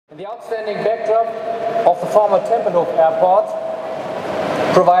The outstanding backdrop of the former Tempelhof Airport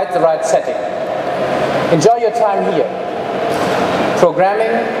provides the right setting. Enjoy your time here.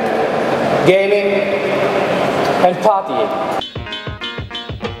 Programming, gaming, and partying.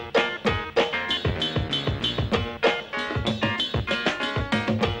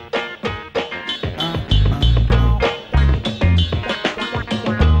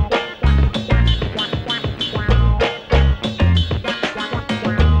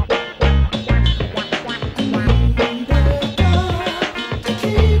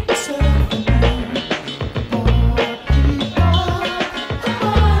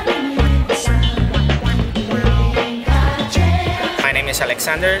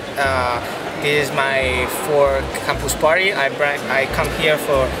 Alexander. This is my fourth campus party. I come here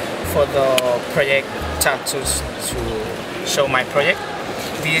for the project tattoos to show my project.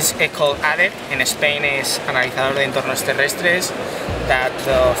 This is called ADET. In Spain is Analizador de Entornos Terrestres. That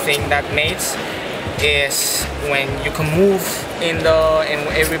the thing that makes is when you can move in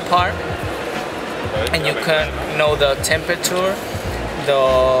every part and you can know the temperature,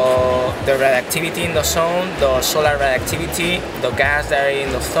 the radioactivity in the zone, the solar radioactivity, the gas that are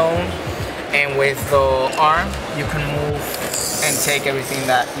in the zone, and with the arm you can move and take everything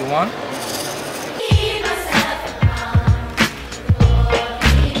that you want.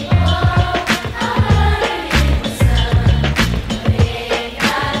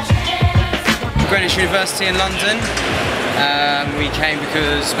 Greenwich University in London. We came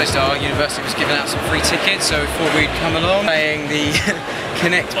because basically our university was giving out some free tickets, so we thought we'd come along playing the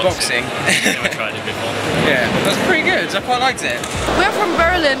Connect boxing. I tried it before. Yeah, that was pretty good. I quite liked it. We're from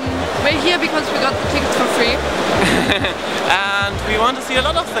Berlin. We're here because we got the tickets for free. And we want to see a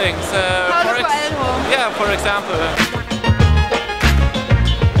lot of things. For example.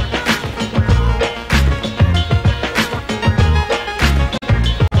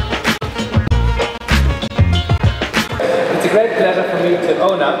 It's a great pleasure for me to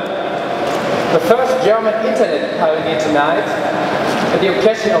honor the first German internet pioneer tonight at the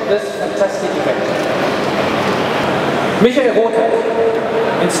occasion of this fantastic event. Michael Rother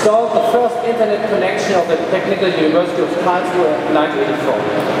installed the first internet connection of the Technical University of Karlsruhe in 1984.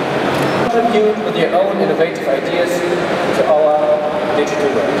 Contribute with your own innovative ideas to our digital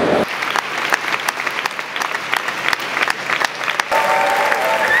world.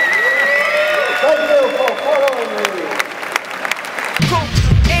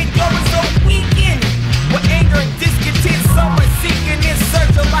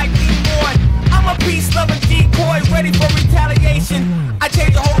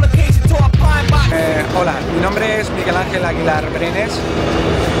 Hola, mi nombre es Miguel Ángel Aguilar Brenes,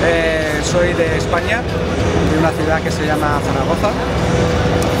 soy de España, de una ciudad que se llama Zaragoza,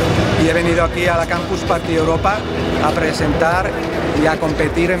 y he venido aquí a la Campus Party Europa a presentar y a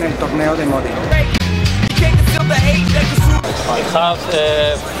competir en el torneo de Modi. I have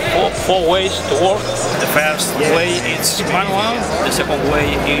four ways to work. The first way is manual, the second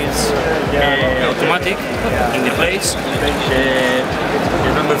way is automatic in the place.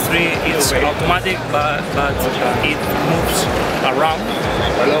 The number three is automatic but it moves around.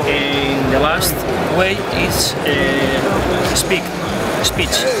 And the last way is speech.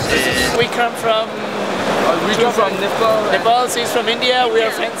 We come from Nepal, he's from India, we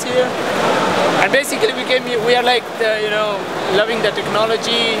are friends here. And basically we came here, we are like, loving the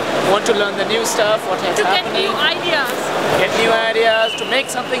technology, want to learn the new stuff, what has happening. To get new ideas. Get new ideas, to make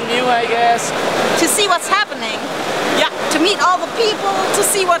something new, I guess. To see what's happening. Yeah. To meet all the people, to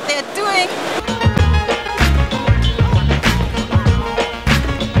see what they're doing.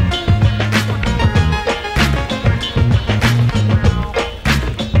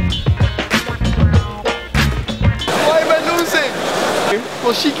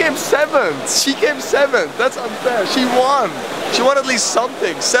 Well, she came seventh. She came seventh. That's unfair. She won. She won at least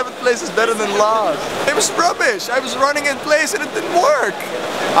something. 7th place is better than last. It was rubbish. I was running in place and it didn't work.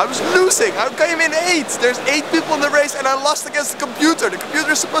 I was losing. I came in 8th. There's 8 people in the race and I lost against the computer. The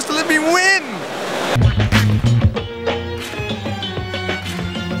computer is supposed to let me win.